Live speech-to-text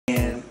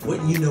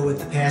wouldn't you know it,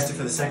 the pastor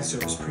for the second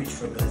service preached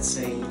from that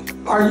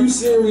saying. Are you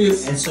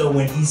serious? And so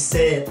when he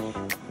said,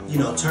 you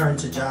know, turn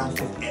to John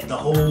 15,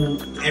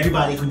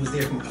 everybody who was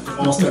there from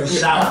all started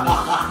shouting.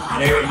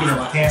 And you know,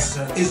 my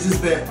pastor said, It's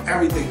just been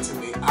everything to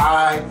me.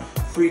 I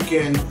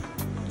freaking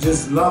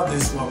just love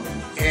this woman.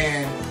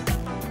 And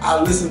I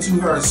listened to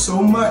her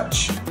so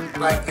much,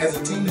 like as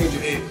a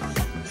teenager. It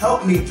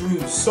helped me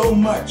through so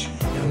much.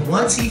 And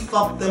once he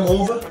fucked them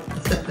over,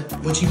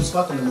 which he was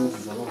fucking them over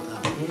for a long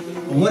time.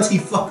 And once he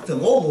fucked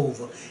them all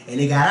over and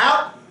they got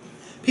out,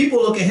 people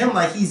look at him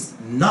like he's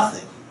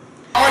nothing.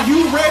 Are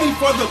you ready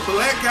for the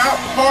Blackout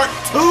Part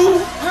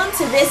 2? Come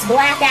to this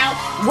Blackout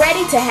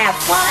ready to have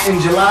fun. In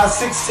July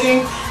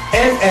 16th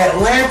in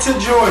Atlanta,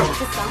 Georgia.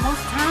 It's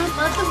almost time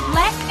for the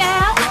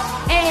Blackout.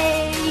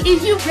 Hey,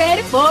 is you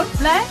ready for the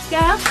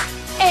Blackout?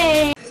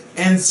 Hey.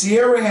 And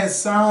Ciara has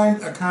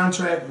signed a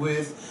contract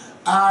with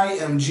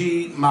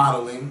IMG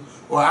Modeling,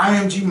 or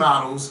IMG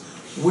Models,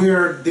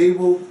 where they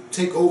will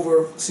take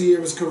over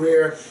Ciara's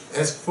career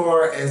as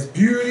far as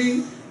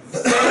beauty,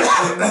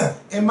 fashion,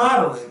 and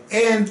modeling.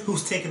 And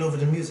who's taking over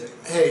the music?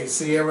 Hey,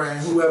 Ciara and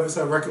whoever's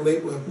her record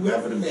label,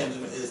 whoever the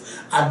management is,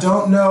 I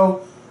don't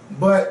know,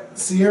 but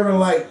Ciara,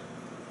 like,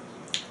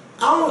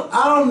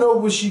 I don't know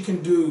what she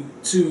can do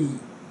to,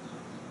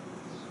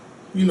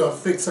 you know,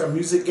 fix her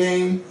music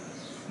game,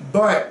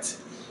 but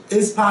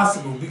it's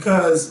possible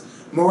because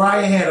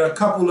Mariah had a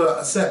couple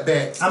of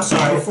setbacks. I'm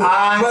sorry.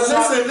 But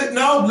listen,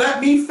 no,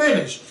 let me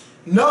finish.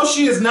 No,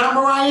 she is not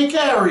Mariah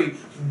Carey,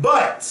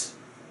 but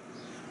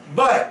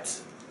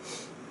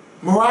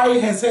Mariah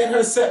has had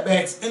her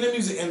setbacks in the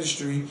music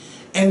industry,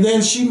 and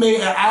then she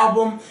made an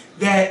album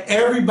that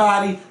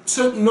everybody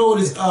took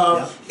notice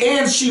of,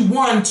 and she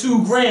won 2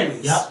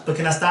 Grammys. Yep, but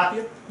can I stop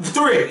you?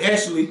 3,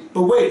 actually.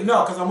 But wait,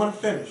 no, because I want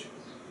to finish.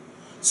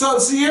 So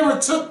Ciara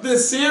took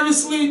this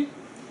seriously.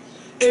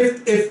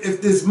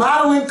 If this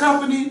modeling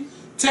company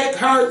take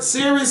her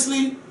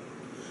seriously,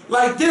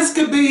 like this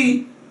could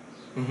be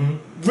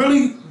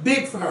really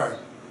big for her.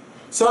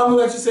 So I'm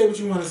gonna let you say what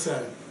you want to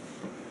say.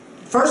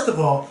 First of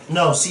all,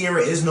 no,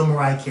 Ciara is no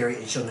Mariah Carey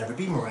and she'll never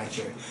be Mariah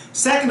Carey.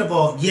 Second of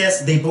all,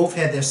 yes, they both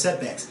had their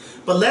setbacks.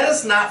 But let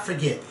us not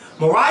forget,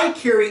 Mariah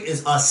Carey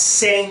is a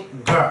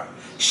singer.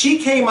 She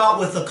came out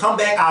with a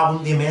comeback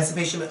album, The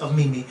Emancipation of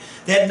Mimi,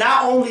 that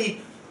not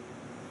only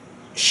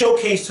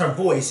showcased her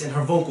voice and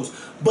her vocals,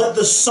 but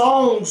the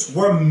songs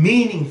were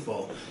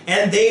meaningful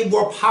and they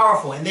were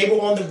powerful and they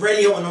were on the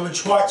radio and on the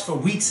charts for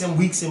weeks and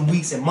weeks and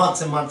weeks and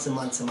months and months and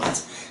months and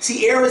months.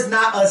 Ciara is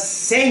not a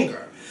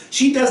singer.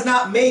 She does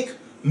not make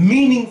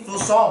meaningful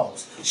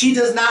songs. She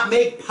does not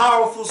make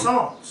powerful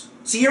songs.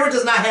 Ciara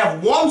does not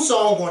have one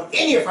song on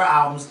any of her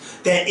albums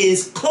that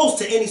is close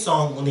to any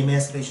song on The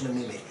Emancipation of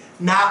Mimi.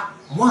 Not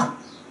one.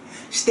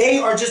 They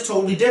are just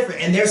totally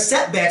different, and their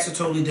setbacks are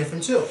totally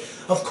different too.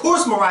 Of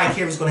course Mariah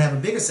Carey is going to have a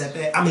bigger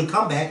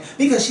comeback,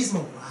 because she's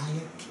Mariah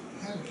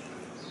Carey.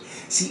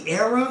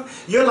 Ciara,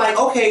 you're like,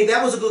 okay,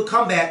 that was a good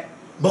comeback,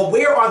 but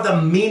where are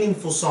the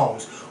meaningful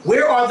songs?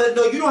 Where are the,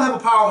 no, you don't have a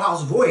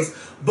powerhouse voice,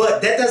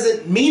 but that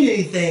doesn't mean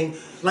anything.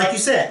 Like you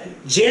said,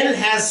 Janet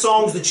has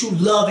songs that you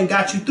love and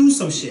got you through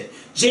some shit.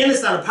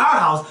 Janet's not a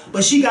powerhouse,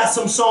 but she got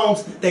some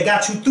songs that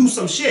got you through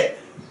some shit.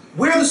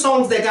 Where are the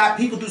songs that got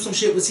people through some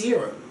shit with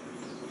Ciara?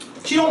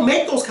 She don't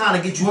make those kind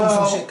of get you through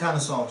some shit kind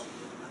of songs.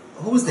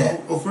 Who was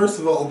that? Well, first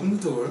of all, open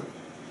the door.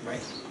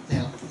 Right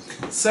now.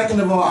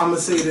 Second of all, I'm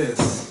gonna say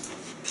this.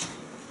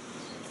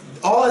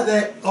 All of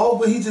that, all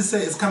what he just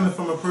said is coming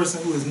from a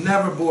person who has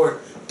never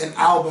bought an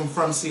album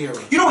from Ciara.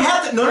 You don't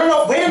have to.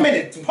 No. Wait a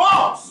minute.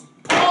 Pause.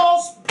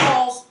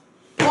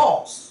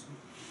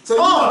 So you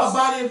know a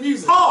body of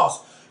music. Pause.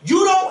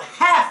 You don't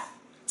have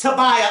to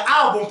buy an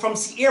album from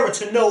Ciara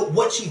to know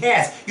what she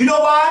has. You know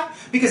why?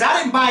 Because I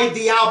didn't buy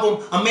the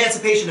album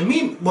Emancipation of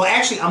Me. Well,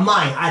 actually, I'm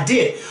lying. I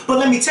did. But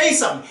let me tell you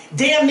something.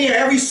 Damn near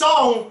every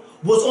song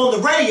was on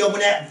the radio when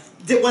that,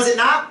 was it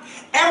not?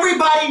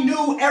 Everybody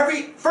knew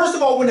first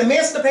of all, when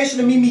Emancipation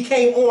of Mimi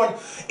came on,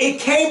 it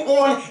came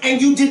on and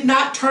you did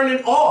not turn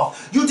it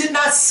off. You did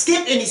not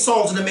skip any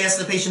songs in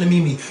Emancipation of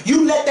Mimi.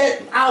 You let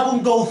that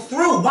album go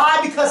through.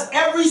 Why? Because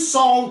every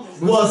song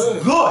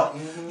was good.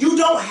 You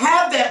don't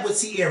have that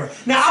with Ciara.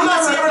 Now, I'm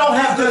not saying Ciara don't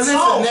have good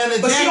songs,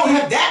 but she don't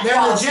have that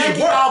quality. The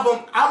Jackie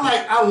album,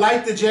 I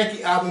like the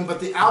Jackie album, but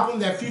the album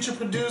that Future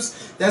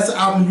produced, that's an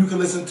album you can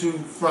listen to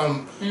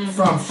from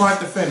front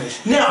to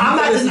finish. Now, I'm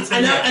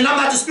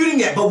not disputing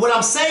that, but what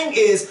I'm saying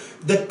is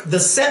the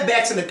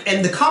setbacks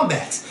and the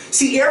comebacks.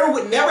 Ciara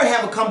would never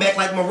have a comeback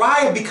like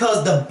Mariah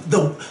because I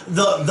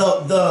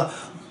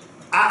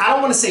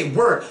don't want to say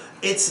word.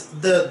 It's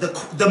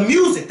the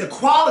music, the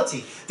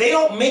quality. They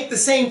don't make the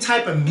same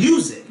type of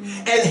music.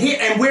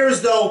 And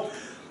whereas though,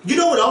 you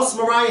know what else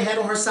Mariah had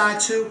on her side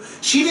too?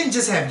 She didn't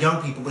just have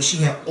young people, but she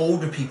had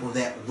older people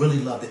that really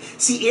loved it.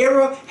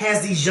 Ciara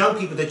has these young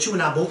people that you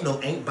and I both know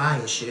ain't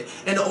buying shit,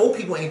 and the old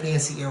people ain't paying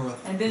Ciara.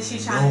 And then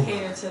she's trying to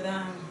cater to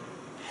them.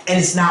 And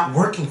it's not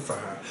working for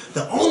her.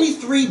 The only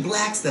 3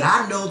 blacks that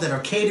I know that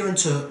are catering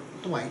to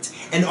the whites,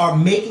 and are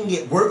making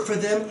it work for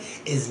them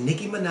is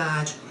Nicki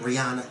Minaj,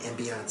 Rihanna, and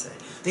Beyonce.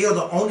 They are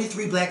the only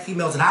 3 black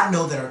females that I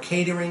know that are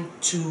catering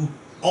to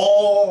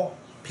all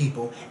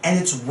people, and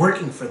it's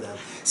working for them.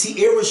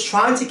 Ciara's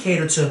trying to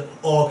cater to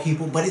all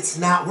people, but it's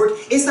not working.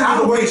 It's not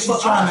even working for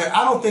us.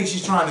 I don't think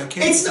she's trying to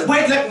cater.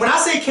 Wait, when I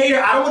say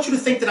cater, I don't want you to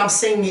think that I'm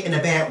saying it in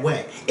a bad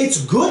way.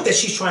 It's good that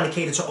she's trying to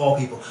cater to all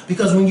people,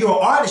 because when you're an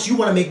artist, you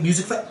want to make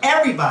music for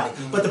everybody.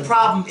 Mm-hmm. But the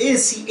problem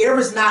is,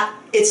 Ciara's not.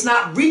 It's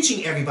not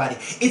reaching everybody.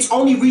 It's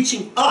only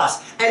reaching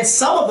us, and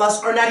some of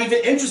us are not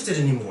even interested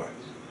anymore.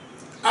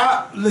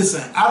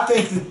 Listen, I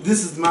think that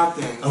this is my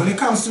thing. Okay. When it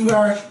comes to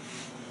her,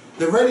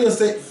 the radio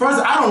station, first,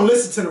 I don't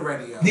listen to the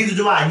radio. Neither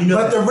do I, you know.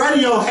 But the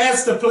radio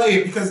has to play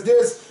it, because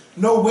there's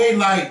no way,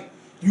 like,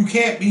 you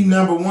can't be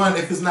 #1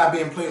 if it's not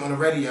being played on the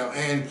radio.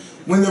 And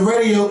when the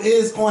radio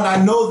is on,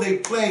 I know they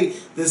play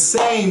the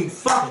same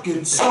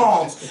fucking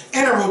songs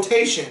in a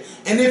rotation.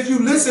 And if you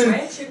listen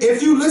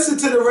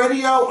to the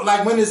radio,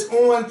 like when it's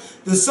on,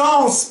 the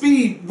songs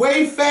speed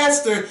way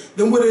faster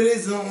than what it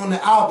is on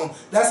the album.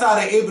 That's how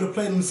they're able to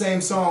play them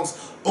same songs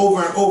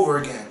over and over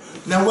again.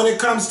 Now, when it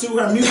comes to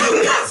her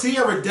music,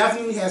 Ciara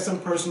definitely has some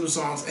personal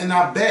songs, and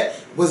I bet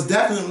was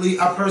definitely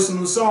a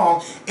personal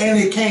song, and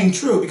it came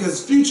true,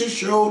 because Future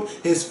showed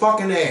his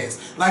fucking ass.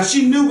 Like,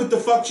 she knew what the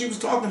fuck she was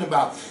talking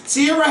about.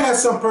 Ciara has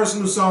some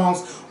personal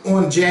songs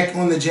on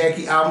the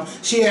Jackie album.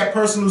 She had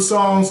personal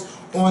songs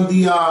on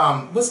the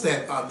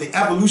the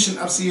evolution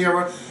of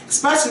Ciara,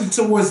 especially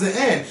towards the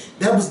end.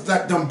 That was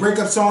like them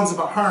breakup songs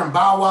about her and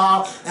Bow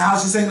Wow, and how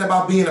she's saying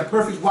about being a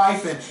perfect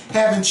wife and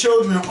having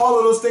children and all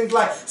of those things.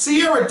 Like,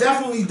 Ciara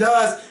definitely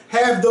does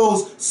have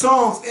those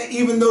songs,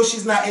 even though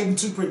she's not able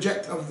to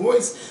project her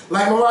voice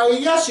like Mariah.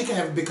 Yes, she can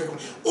have a big comeback,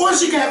 or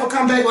she can have a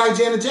comeback like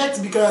Janet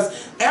Jackson, because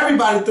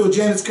everybody thought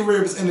Janet's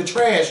career was in the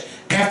trash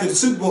after the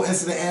Super Bowl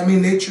incident. I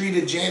mean, they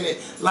treated Janet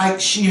like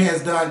she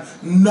has done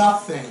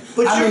nothing.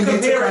 But I mean, they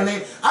took her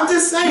name. I'm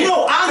just saying.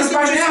 No, honestly,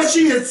 right now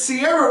she is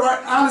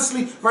Ciara.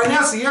 Honestly, right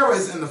now Ciara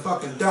is in the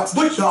fucking dumps.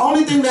 But the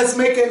only thing that's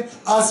making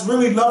us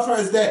really love her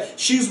is that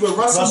she's with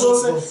Russell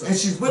Wilson, and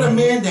she's with a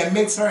man that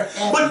makes her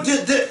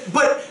happy.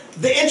 But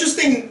the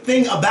interesting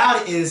thing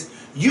about it is,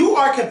 you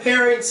are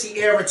comparing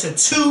Ciara to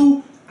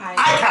 2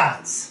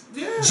 icons.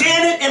 Yeah.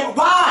 Janet and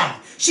why?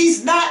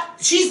 She's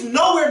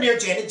nowhere near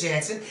Janet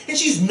Jackson, and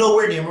she's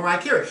nowhere near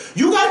Mariah Carey.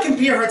 You gotta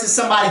compare her to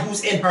somebody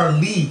who's in her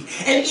league.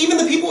 And even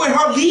the people in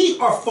her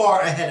league are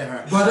far ahead of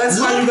her. But that's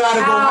why you gotta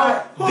go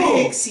back. Look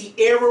how big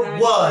Ciara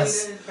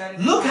was.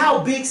 Look how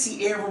big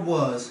Ciara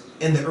was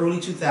in the early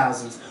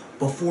 2000s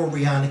before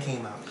Rihanna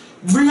came out.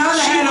 Rihanna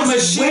had a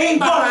machine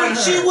behind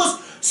her. She was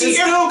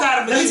still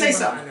got a machine. Let me tell you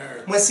something.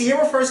 When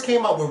Ciara first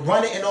came out with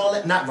Run It and all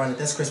that, not Run It,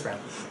 that's Chris Brown.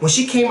 When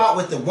she came out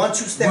with the 1-2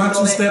 step and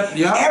all that,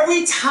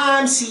 every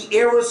time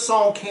Ciara's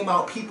song came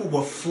out, people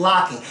were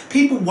flocking.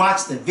 People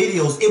watched the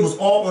videos. It was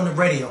all on the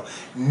radio.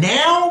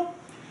 Now,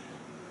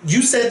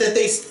 you said that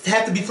they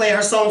have to be playing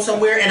her song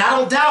somewhere, and I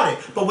don't doubt it.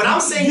 But what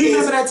I'm saying is,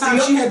 remember that time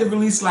she had to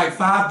release like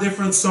 5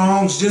 different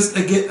songs just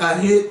to get a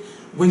hit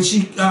when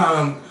she,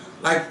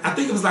 like, I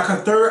think it was like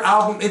her 3rd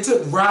album. It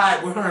took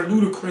Ride with her and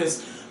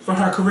Ludacris for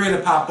her career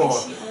to pop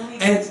off.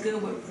 And it's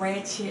good with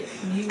ratchet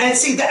music. And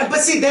see that, but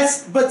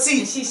see,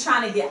 and she's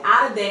trying to get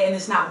out of there, and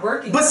it's not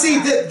working. But see,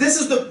 this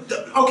is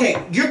the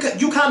okay.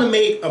 You kind of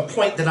made a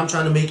point that I'm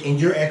trying to make,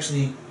 and you're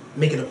actually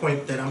making a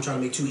point that I'm trying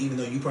to make too, even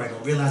though you probably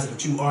don't realize it,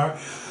 but you are.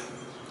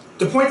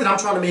 The point that I'm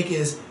trying to make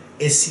is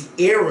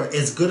Ciara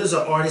as good as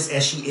an artist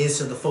as she is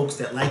to the folks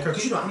that like her?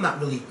 Because, you know, I'm not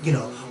really, you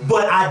know,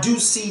 but I do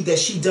see that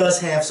she does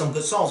have some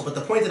good songs. But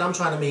the point that I'm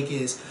trying to make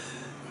is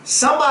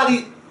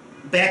somebody.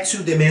 Back to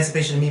the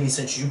Emancipation of Mimi,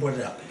 since you brought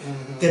it up.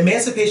 Mm-hmm. The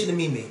Emancipation of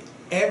Mimi,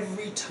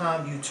 every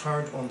time you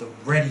turned on the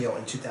radio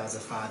in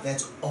 2005,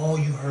 that's all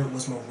you heard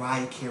was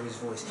Mariah Carey's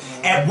voice.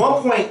 Mm-hmm. At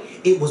one point,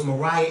 it was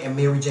Mariah and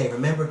Mary J.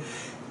 Remember?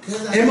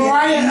 And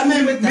Mariah, I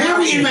mean,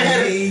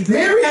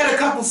 Mary had a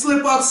couple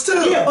slip-ups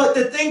too. Yeah, but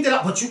the thing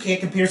that, but you can't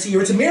compare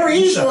Ciara to Mary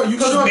either. Sure,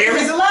 because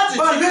Mary's a legend.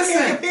 But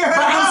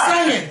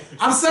listen,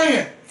 I'm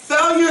saying,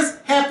 failures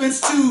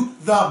happens to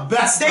the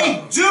best.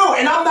 They do,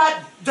 and I'm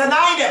not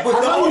denying that,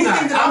 but the only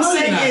thing that I'm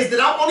saying is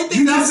that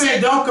I'm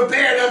saying don't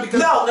compare them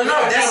because no,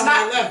 that's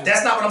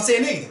not what I'm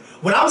saying either.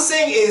 What I'm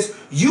saying is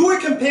you were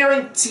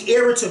comparing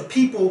Ciara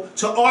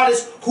to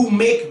artists who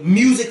make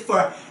music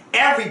for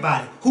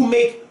everybody, who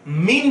make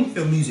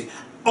meaningful music.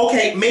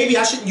 Okay, maybe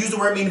I shouldn't use the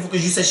word meaningful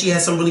because you said she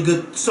has some really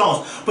good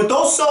songs, but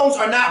those songs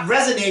are not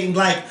resonating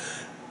like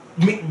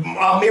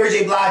Mary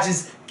J.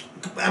 Blige's.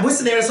 What's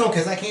the name of that song?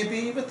 Because I can't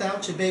be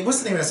without you, babe.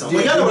 What's the name of that song?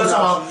 Well, y'all know what I'm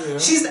talking about. Yeah.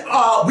 She's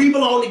We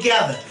Belong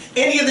Together.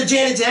 Any of the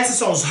Janet Jackson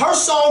songs. Her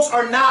songs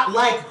are not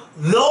like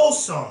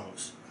those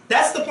songs.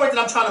 That's the point that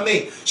I'm trying to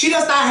make. She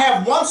does not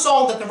have one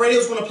song that the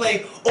radio's going to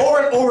play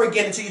over and over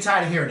again until you're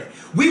tired of hearing it.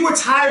 We were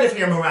tired of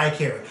hearing Mariah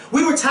Carey.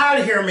 We were tired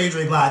of hearing Mary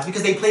J. Blige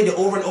because they played it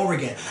over and over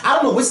again. I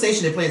don't know which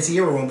station they play in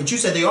Ciara on, but you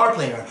said they are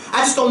playing her.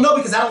 I just don't know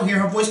because I don't hear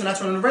her voice when I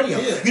turn on the radio.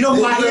 Yeah. You know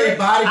who I hear?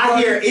 I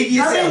hear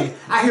Iggy Azalea.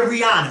 I hear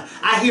Rihanna.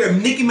 I hear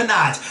Nicki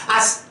Minaj.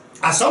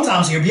 I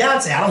sometimes hear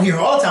Beyonce. I don't hear her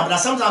all the time, but I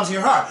sometimes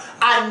hear her.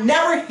 I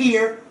never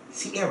hear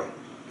Ciara.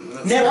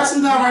 Never.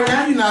 Especially not right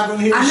now. You're not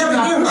gonna hear. I never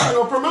hear her. She's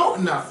not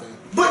promoting nothing.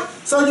 But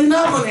So you're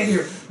not gonna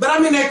hear. But I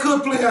mean, they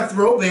could play her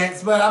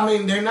throwbacks, but I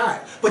mean, they're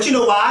not. But you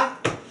know why?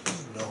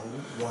 No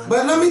one.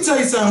 But let me tell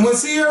you something. When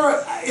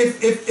Ciara,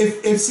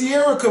 if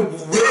Ciara could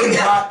really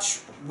watch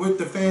what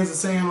the fans are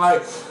saying,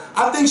 like,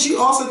 I think she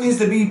also needs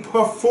to be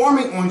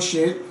performing on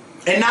shit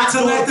And not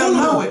to let them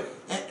know it.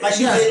 Like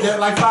she Yeah, did.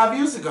 like 5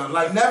 years ago.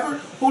 Like never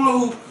hula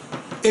hoop.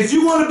 If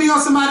you want to be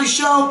on somebody's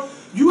show,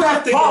 you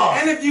have to get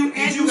an interview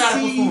and you gotta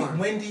see perform.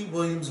 Wendy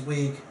Williams'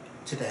 wig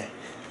today?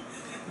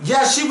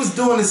 Yeah, she was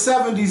doing the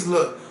 70s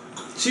look.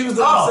 She was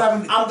doing the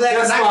 70s. I'm glad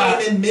because That's I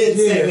why- came in mid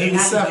Yeah, in the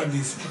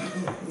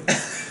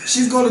 70s.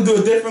 She's going to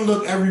do a different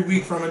look every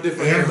week from a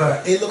different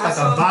haircut. It looked like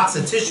a box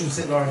of tissue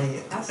sitting on her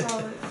head. I saw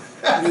it.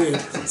 Yeah.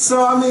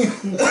 So I mean,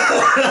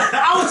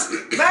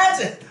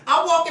 Imagine,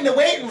 I walk in the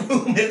waiting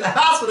room in the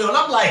hospital and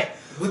I'm like,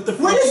 with the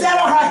what is that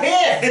on her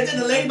head? And then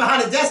the lady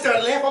behind the desk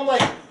started laughing. I'm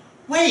like,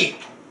 wait.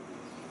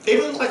 It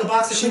looked like a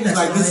box of She shit. was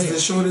like, this is the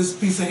shortest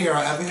piece of hair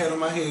I ever had on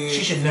my head.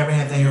 She should never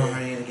have that hair on her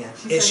head again.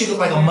 She looked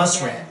like a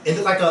muskrat. It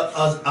looked like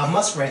a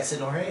muskrat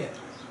sitting on her head.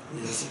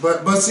 Yes,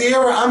 but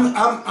Ciara,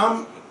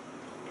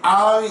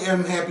 I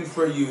am happy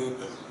for you,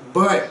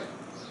 but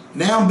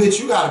now, bitch,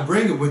 you gotta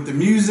bring it with the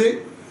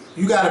music.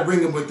 You gotta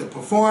bring it with the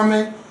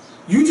performing.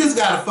 You just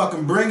gotta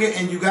fucking bring it,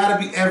 and you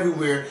gotta be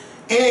everywhere.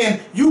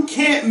 And you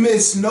can't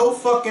miss no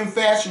fucking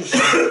fashion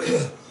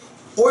show.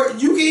 Or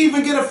you can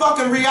even get a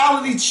fucking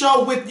reality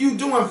show with you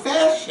doing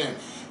fashion.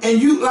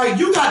 And you got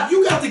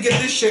to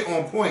get this shit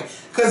on point.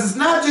 Cause it's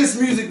not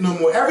just music no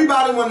more.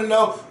 Everybody wanna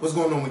know what's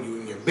going on with you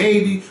and your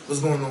baby, what's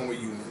going on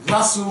with you and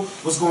Russell,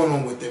 what's going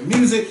on with the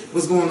music,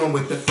 what's going on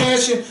with the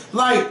fashion.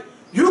 Like,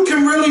 you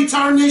can really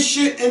turn this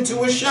shit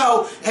into a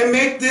show and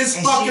make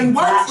this fucking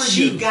work for you.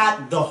 She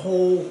got the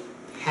whole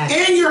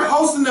package. And you're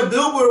hosting the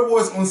Billboard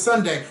Awards on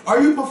Sunday.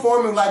 Are you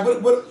performing like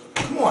what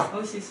come on.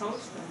 Oh, she's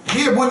hosting.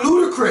 Yeah, with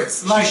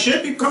Ludacris. Like, She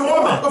should be come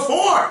on, performing.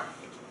 perform.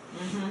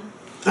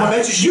 I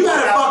bet you she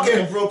gotta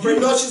fucking fucking, you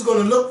know she's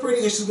gonna look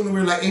pretty and she's gonna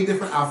wear like 8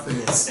 different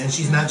outfits. And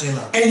she's not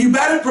J-Lo. And you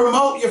better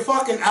promote your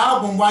fucking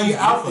album while you're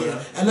out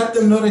there and let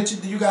them know that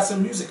you got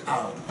some music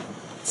out.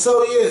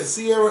 So yeah,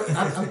 Ciara,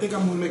 I think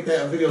I'm gonna make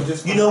that a video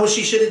just for You know what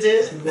she should have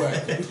did?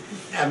 What?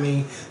 I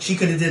mean, she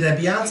could have did that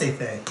Beyonce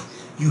thing.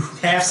 You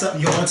have something,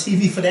 you're on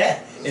TV for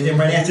that, and then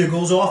right after it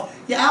goes off,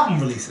 your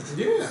album releases.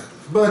 Yeah.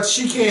 But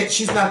she can't,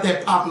 she's not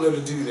that popular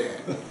to do that.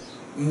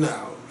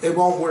 No, it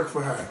won't work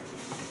for her.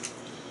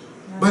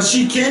 But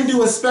she can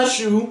do a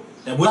special.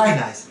 That would be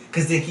nice.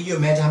 Because then can you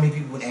imagine how many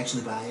people would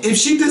actually buy it? If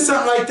she did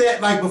something like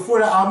that, like before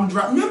the album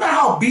dropped, remember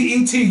how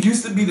BET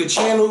used to be the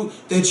channel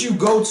that you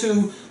go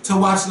to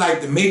watch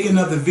like the making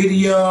of the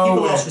video?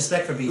 People lost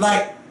respect for BET.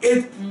 Like,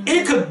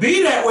 it could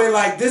be that way,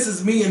 like this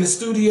is me in the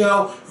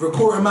studio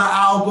recording my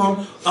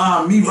album,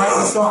 me writing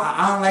a song,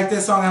 I don't like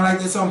that song, I like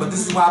that song, but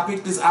this is why I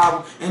picked this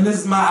album, and this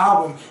is my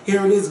album,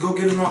 here it is, go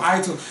get it on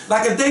iTunes.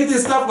 Like if they did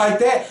stuff like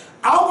that,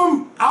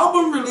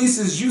 album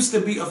releases used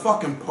to be a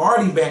fucking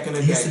party back in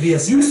the day. Used to be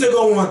used to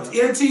go on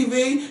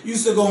MTV,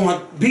 used to go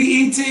on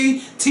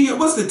BET,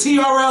 what's the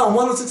TRL and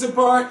 106 and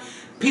Park.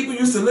 People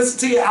used to listen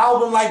to your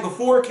album like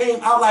before it came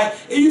out. Like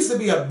it used to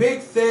be a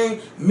big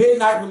thing.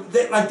 Midnight,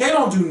 like they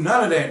don't do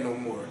none of that no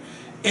more.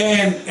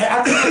 And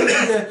I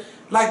think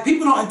like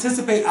people don't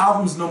anticipate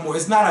albums no more.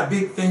 It's not a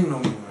big thing no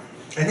more.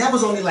 And that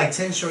was only like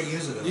 10 short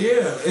years ago.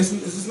 Yeah,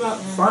 it's not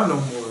fun no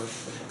more.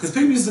 Because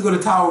people used to go to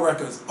Tower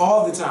Records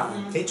all the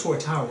time. They tore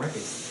Tower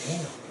Records.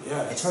 Damn.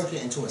 Yeah. They turned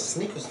it into a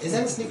sneakers. Is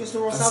that a sneaker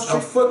store on A South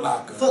Street? Foot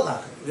Locker. Foot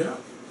Locker. Yeah.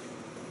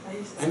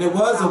 And there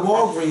was a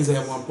Walgreens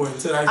at one point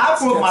until I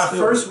brought my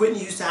first Whitney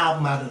Houston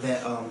album out of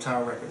that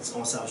Tower Records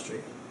on South Street.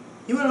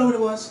 You wanna know what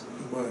it was?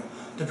 What?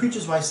 The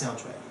Preacher's Wife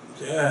soundtrack.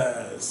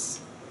 Yes.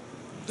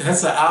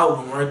 That's an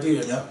album right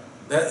there. Yep.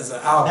 That is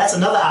an album. That's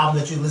another album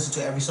that you listen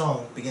to every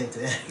song beginning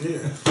to end.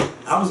 Yeah.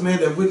 I was mad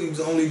that Whitney was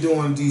only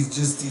doing these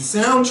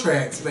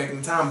soundtracks back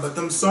in time, but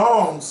them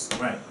songs.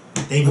 Right.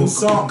 They were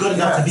good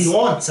enough to be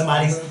on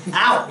somebody's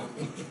album.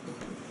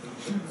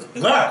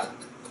 Look.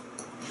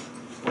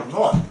 What's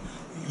going on?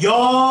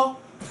 Y'all,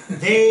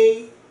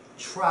 they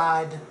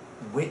tried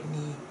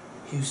Whitney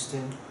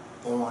Houston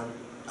on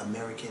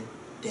American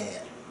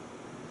Dad.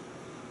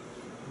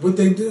 What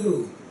they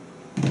do?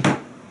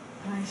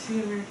 I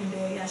see American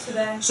Dad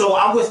yesterday. So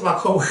I'm with my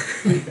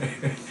coworker,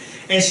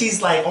 and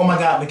she's like, "Oh my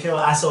God, Mikhail,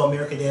 I saw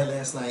American Dad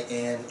last night,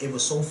 and it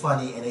was so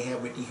funny, and they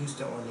had Whitney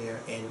Houston on there,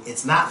 and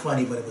it's not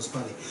funny, but it was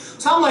funny."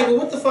 So I'm like, "Well,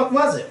 what the fuck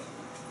was it?"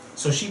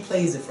 So she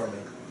plays it for me.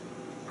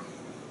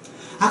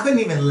 I couldn't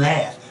even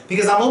laugh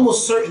because I'm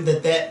almost certain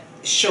that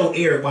show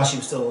aired while she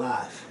was still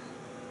alive.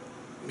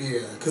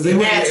 Yeah, because they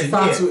went to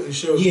Fox with the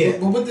show. Yeah.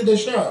 But what did they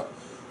show?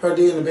 Her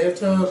day in the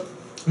bathtub?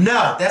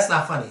 No, that's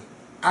not funny.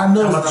 I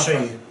know. I'm it's about to not show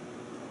funny. you.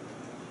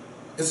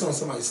 It's on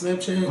somebody's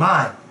Snapchat?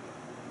 Mine.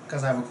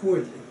 Because I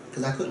recorded it.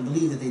 Because I couldn't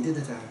believe that they did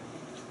it to her.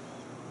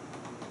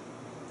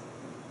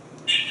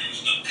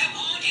 Come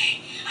on,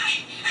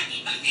 I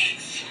need my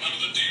fix. None of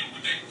the deal.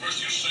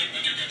 First you sing,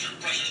 then you get your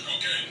precious coat.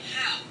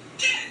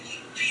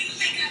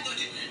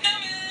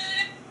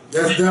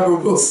 That's Deborah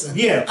Wilson.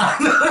 Yeah.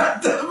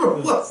 Deborah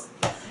Wilson.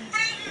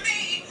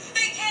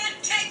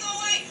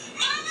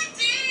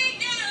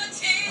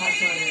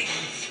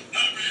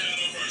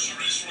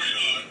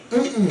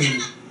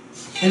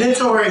 And then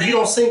told her, if you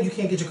don't sing, you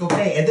can't get your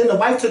cocaine. And then the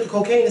wife took the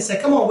cocaine and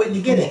said, come on,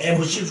 Whitney, get it. And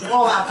when she was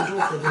all out the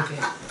door for the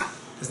cocaine.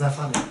 It's not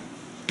funny.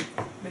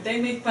 But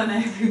they make fun of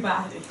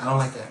everybody. I don't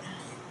like that.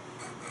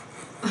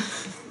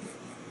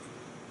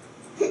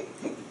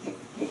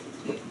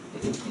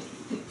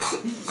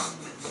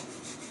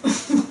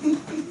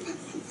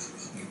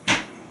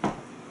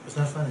 It's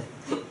not funny.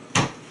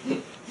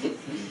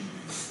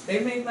 They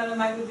made fun of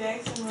Michael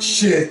Jackson.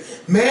 Shit.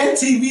 Man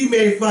TV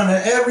made fun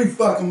of every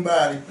fucking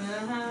body.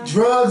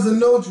 Drugs or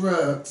no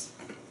drugs.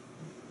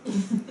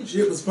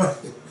 Shit was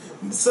funny.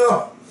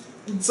 So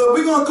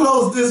we're gonna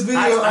close this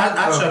video.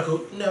 I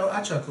chuckled. No,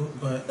 I chuckled,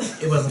 but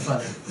it wasn't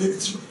funny.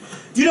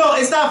 You know,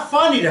 it's not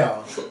funny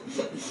though.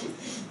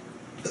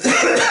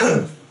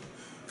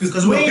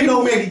 Because we didn't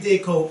know maybe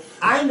did coke.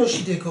 I didn't know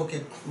she did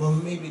cocaine. Well,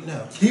 maybe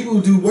no. People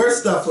do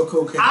worse stuff for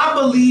cocaine. I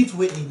believed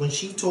Whitney when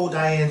she told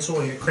Diane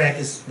Sawyer crack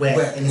is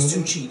wet and it's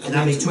too cheap and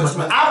I make too much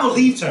money. I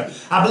believed her.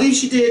 I believe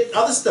she did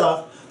other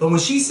stuff, but when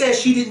she said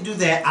she didn't do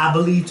that, I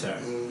believed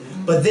her.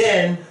 But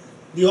then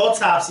the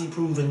autopsy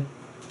proven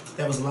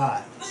that was a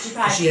lie.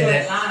 She had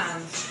that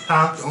lines.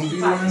 Huh? Don't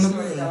be wearing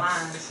the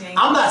lines.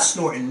 I'm not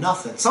snorting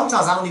nothing.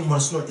 Sometimes I don't even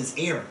want to snort this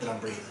air that I'm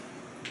breathing.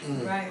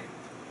 Right.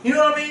 You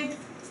know what I mean?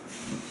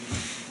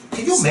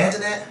 Can you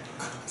imagine that?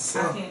 So,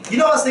 you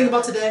know what I was thinking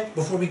about today?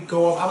 Before we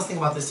go off, I was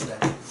thinking about this today.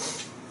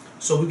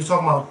 So we were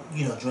talking about,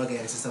 you know, drug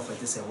addicts and stuff like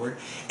this at work.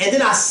 And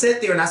then I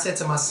sat there and I said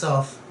to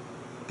myself,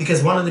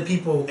 because one of the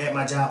people at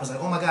my job was like,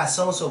 oh my God,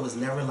 so-and-so was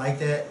never like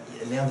that.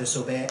 And now they're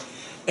so bad.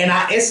 And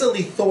I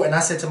instantly thought, and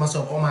I said to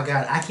myself, oh my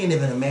God, I can't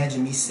even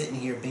imagine me sitting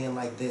here being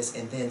like this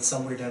and then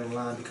somewhere down the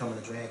line becoming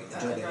a drug addict.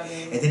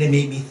 And then it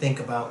made me think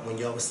about when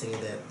y'all was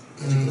singing that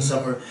particular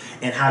summer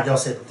and how y'all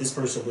said that this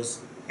person was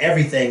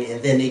everything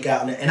and then they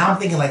got, and I'm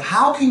thinking like,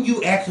 how can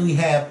you actually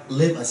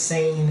live a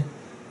sane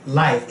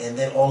life and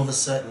then all of a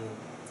sudden.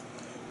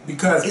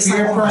 Because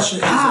peer pressure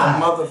is a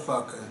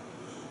motherfucker.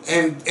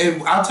 And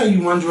I'll tell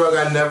you one drug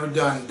I never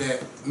done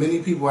that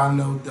many people I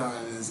know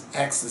done is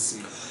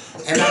ecstasy.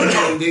 And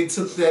I mean, they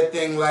took that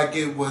thing like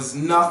it was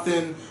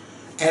nothing,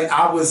 and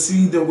I would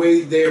see the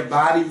way their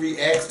body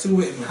reacts to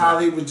it and how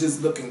they were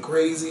just looking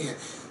crazy and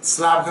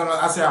slop coming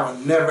out. I said I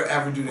would never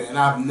ever do that, and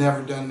I've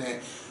never done that.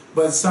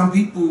 But some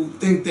people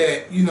think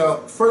that, you know,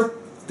 first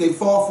they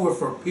fall for it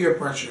for peer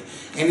pressure,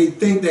 and they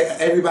think that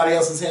everybody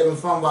else is having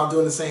fun while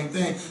doing the same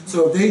thing.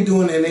 So if they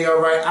doing it and they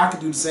all right, I could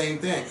do the same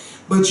thing.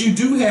 But you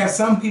do have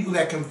some people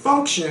that can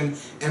function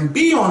and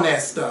be on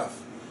that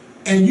stuff,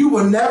 and you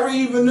will never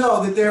even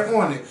know that they're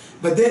on it.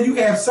 But then you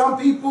have some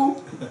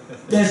people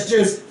that's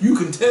just, you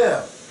can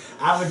tell.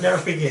 I would never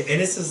forget. And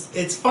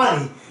it's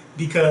funny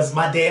because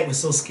my dad was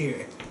so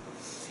scared.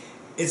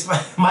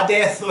 My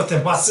dad thought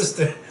that my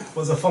sister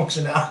was a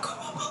functional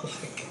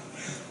alcoholic.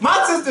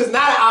 My sister's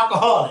not an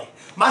alcoholic.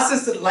 My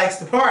sister likes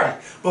to party.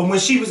 But when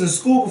she was in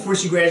school before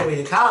she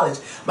graduated college,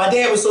 my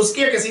dad was so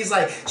scared because he's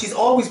like, she's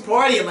always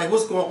partying, like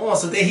what's going on?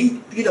 So then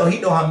he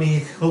know how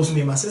close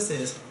me and my sister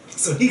is.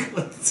 So he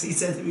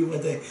said to me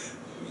one day,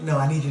 no,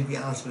 I need you to be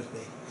honest with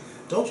me.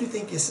 Don't you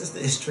think your sister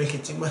is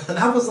drinking too much? And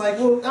I was like,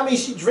 well, I mean,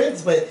 she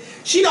drinks, but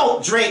she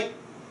don't drink.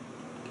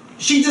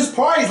 She just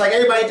parties like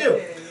everybody do.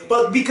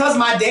 But because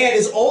my dad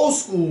is old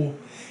school,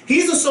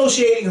 he's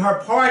associating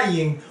her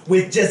partying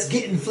with just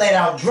getting flat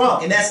out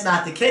drunk, and that's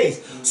not the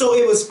case. So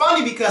it was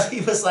funny because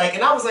he was like,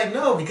 and I was like,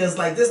 no, because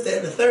like this, that,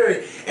 and the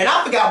third. And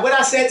I forgot what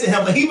I said to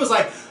him, but he was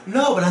like,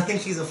 no, but I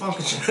think she's a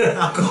functional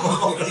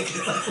alcoholic.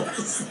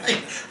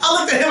 I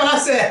looked at him and I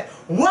said,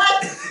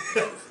 what?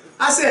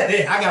 I said,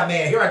 hey, I got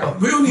mad. Here I go.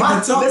 We don't even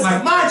talk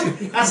like, mind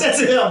you. I said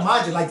to him,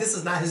 mind you, like this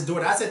is not his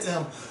daughter. I said to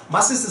him, my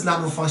sister's not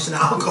no functional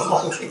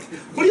alcoholic.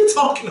 What are you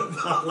talking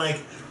about? Like,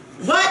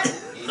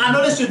 what? I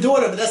know that's your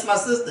daughter, but that's my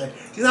sister.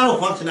 She's not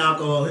no functional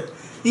alcoholic.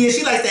 Yeah,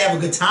 she likes to have a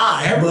good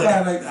time. Everybody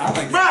I like to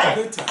have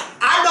a good time.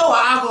 I know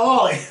an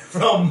alcoholic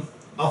from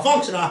a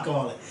functional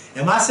alcoholic.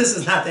 And my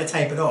sister's not that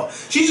type at all.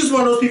 She's just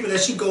one of those people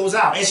that she goes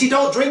out. And she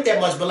don't drink that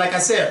much, but like I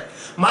said,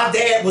 my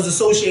dad was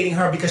associating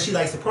her because she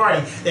likes to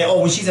party. That, oh,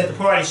 when she's at the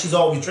party, she's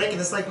always drinking.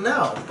 It's like,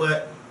 no,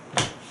 but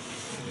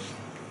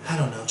I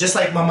don't know. Just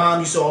like my mom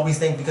used to always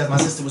think because my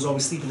sister was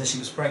always sleeping that she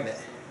was pregnant.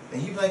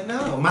 And you'd be like,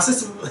 no. My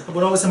sister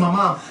would always tell my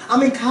mom,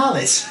 I'm in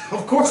college.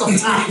 Of course I'm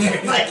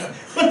tired. Like,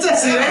 what the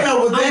See, they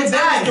know, but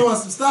they're doing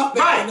some stuff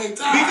back when they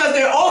tired. Because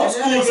they're old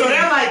school, so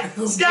they're like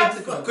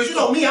skeptical. Because you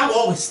know me, I'm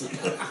always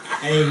sleeping.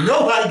 Ain't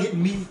nobody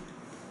getting me.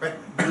 Right?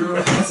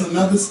 That's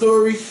another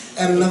story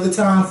and another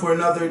time for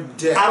another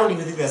day. I don't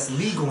even think that's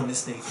legal in this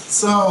state.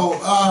 So,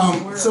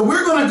 so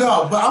we're gonna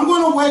go, but I'm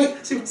gonna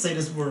wait. She would say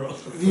this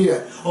world.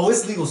 Yeah. Oh,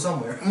 it's legal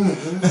somewhere.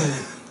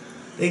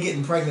 They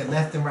getting pregnant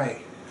left and right.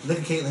 Look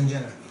at Caitlyn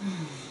Jenner.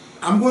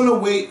 I'm gonna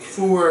wait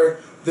for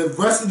the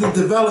rest of the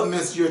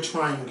developments you're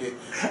trying to get.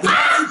 The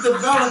rest of the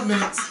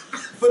developments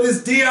for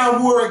this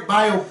Dionne Warwick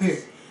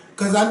biopic.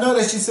 Because I know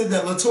that she said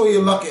that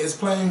LaToya Luckett is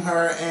playing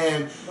her,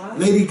 and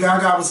Lady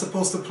Gaga was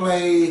supposed to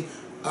play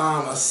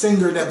a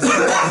singer that was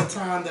at the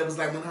time that was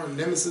like one of her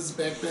nemesis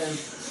back then.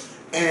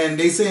 And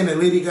they saying that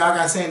Lady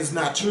Gaga saying it's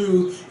not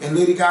true, and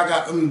Lady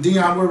Gaga,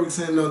 Dionne Warwick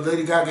saying no,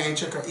 Lady Gaga ain't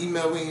check her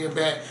email, we ain't hear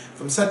back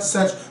from such and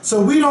such.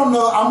 So we don't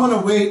know. I'm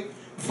gonna wait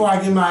before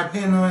I give my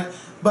opinion on it.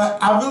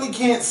 But I really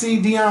can't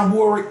see Dionne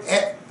Warwick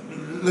at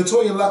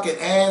LaToya Luckett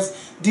as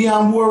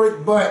Dionne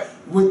Warwick, but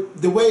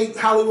with the way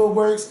Hollywood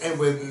works and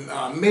with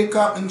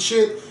makeup and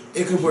shit,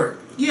 it could work.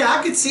 Yeah,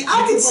 I could see her.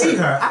 I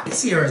could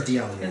see her as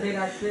Dionne Warwick. Cause they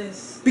like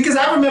this. Because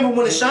I remember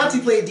when Ashanti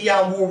played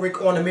Dionne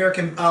Warwick on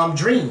American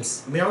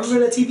Dreams. I mean, I remember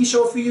that TV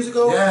show a few years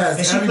ago. Yes,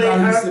 and she played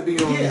her. Used to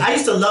be on yeah, I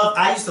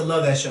used to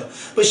love that show.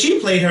 But she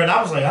played her, and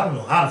I was like, I don't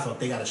know how the fuck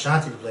they got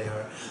Ashanti to play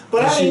her.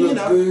 But I mean, you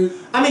know, good.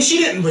 I mean, she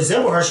didn't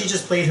resemble her. She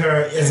just played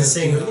her as a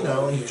singer, you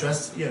know, and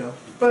dressed, you know.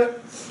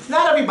 But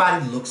not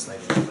everybody looks like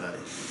everybody.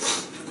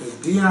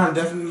 Dionne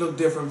definitely looked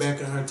different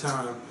back in her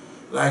time.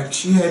 Like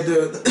she had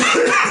to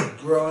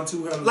grow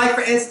into her. Like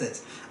for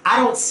instance, I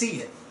don't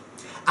see it.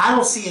 I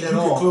don't see it at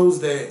all. You can close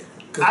that,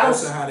 because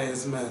that's a hot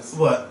ass mess.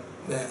 What?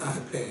 That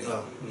iPad.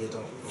 Oh, yeah,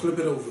 don't. Flip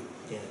it over.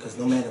 Yeah, because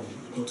no matter,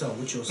 don't tell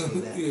what you'll see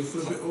that. Yeah,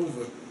 flip it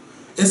over.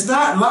 It's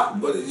not locked,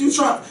 but you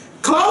try.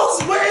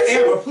 Close, wait!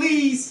 Amber,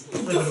 please.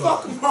 What the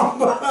fuck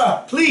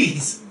wrong?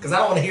 Please, because I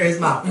don't want to hear his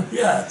mouth.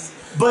 Yes.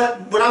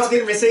 But what I was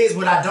getting ready to say is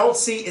what I don't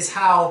see is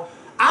how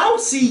I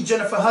don't see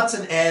Jennifer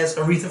Hudson as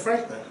Aretha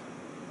Franklin.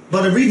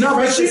 But Aretha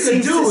Franklin she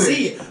seems do to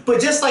see it. But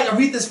just like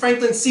Aretha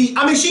Franklin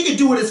I mean, she could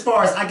do it as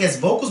far as, I guess,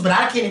 vocals, but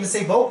I can't even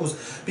say vocals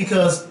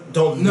because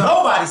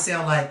nobody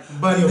sound like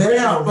But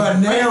now,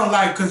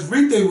 like, because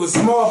Aretha was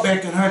small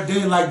back in her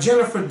day, like,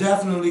 Jennifer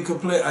definitely could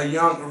play a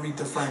young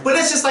Aretha Franklin. But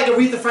it's just like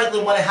Aretha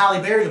Franklin wanted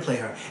Halle Berry to play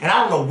her. And I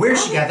don't know where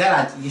she got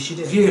that idea. She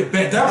did. Yeah,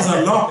 but that was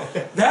a long...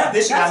 Then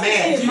she got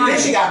mad. Then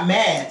she got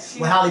mad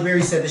when Halle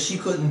Berry said that she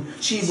wouldn't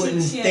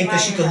think that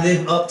she could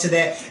live up to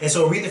that. And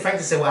so Aretha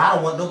Franklin said, well, I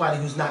don't want nobody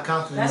who's not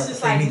confident enough to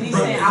play me.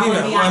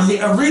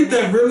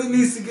 Aretha really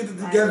needs to get it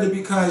together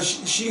because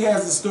she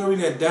has a story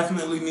that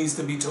definitely needs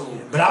to be told.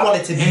 But I want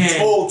it to be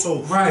told.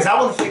 Right. Because I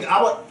want to figure.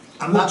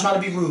 I'm not trying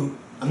to be rude.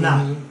 I'm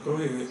not. Go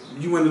ahead.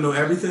 You want to know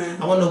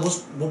everything? I want to know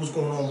what was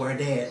going on with her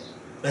dad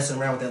messing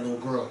around with that little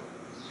girl.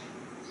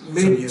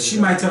 Maybe she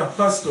might tell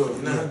her story,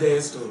 not her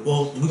dad's story.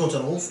 Well, we're gonna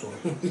tell the whole story.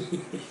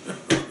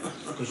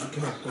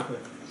 Come on, quick.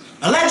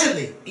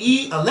 Allegedly,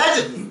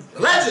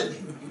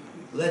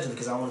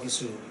 because I want to get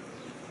sued.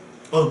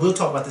 Oh, we'll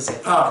talk about this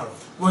after.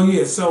 Well,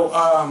 yeah. So,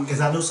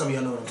 because I know some of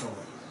y'all know what I'm talking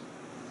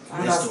about.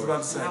 What else was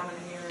about to say?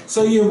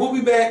 So yeah, we'll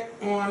be back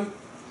on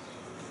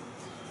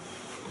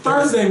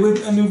Thursday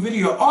with a new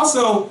video.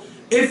 Also,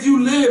 if you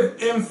live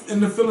in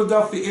the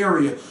Philadelphia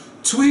area,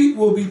 Tweet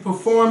will be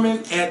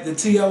performing at the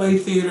TLA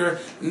Theater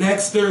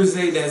next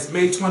Thursday. That's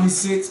May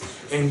 26th.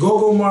 And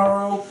Gogo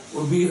Morrow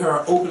will be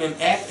her opening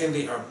act. And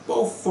they are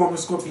both former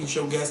Scorpion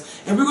Show guests.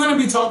 And we're going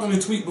to be talking to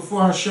Tweet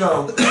before her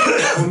show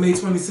on May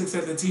 26th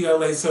at the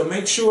TLA. So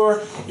make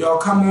sure y'all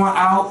come on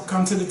out,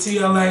 come to the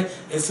TLA,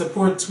 and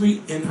support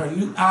Tweet in her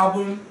new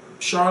album,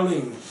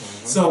 Charlene.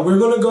 So we're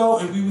going to go,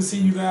 and we will see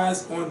you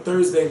guys on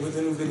Thursday with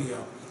a new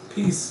video.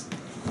 Peace.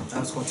 I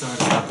was going to try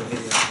to stop the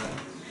video.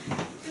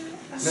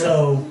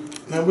 So,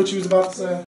 now what you was about to say?